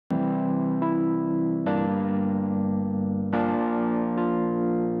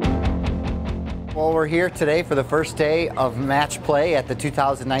Well, we're here today for the first day of match play at the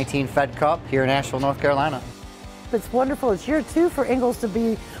 2019 Fed Cup here in Asheville, North Carolina. It's wonderful. It's year 2 for Ingles to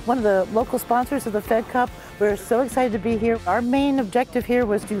be one of the local sponsors of the Fed Cup. We're so excited to be here. Our main objective here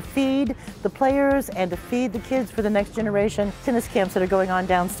was to feed the players and to feed the kids for the next generation tennis camps that are going on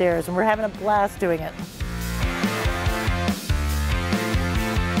downstairs, and we're having a blast doing it.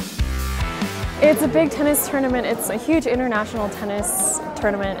 It's a big tennis tournament. It's a huge international tennis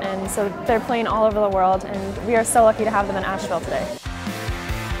tournament, and so they're playing all over the world, and we are so lucky to have them in Asheville today.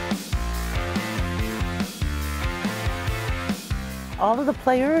 All of the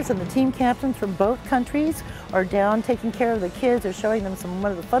players and the team captains from both countries are down taking care of the kids. They're showing them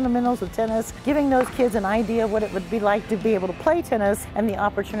one of the fundamentals of tennis, giving those kids an idea of what it would be like to be able to play tennis and the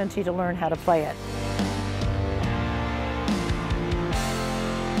opportunity to learn how to play it.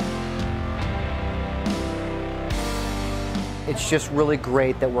 It's just really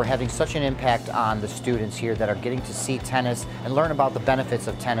great that we're having such an impact on the students here that are getting to see tennis and learn about the benefits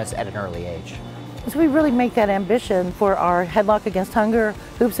of tennis at an early age. So we really make that ambition for our Headlock Against Hunger,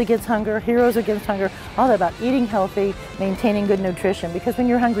 Hoops Against Hunger, Heroes Against Hunger, all that about eating healthy, maintaining good nutrition, because when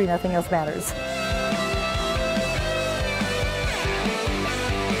you're hungry, nothing else matters.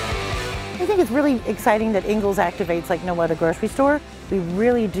 I think it's really exciting that Ingles activates like no other grocery store. We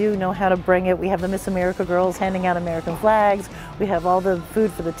really do know how to bring it. We have the Miss America girls handing out American flags. We have all the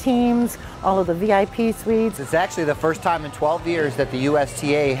food for the teams, all of the VIP suites. It's actually the first time in 12 years that the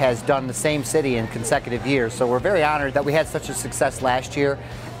USTA has done the same city in consecutive years. So we're very honored that we had such a success last year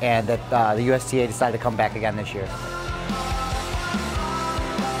and that the USTA decided to come back again this year.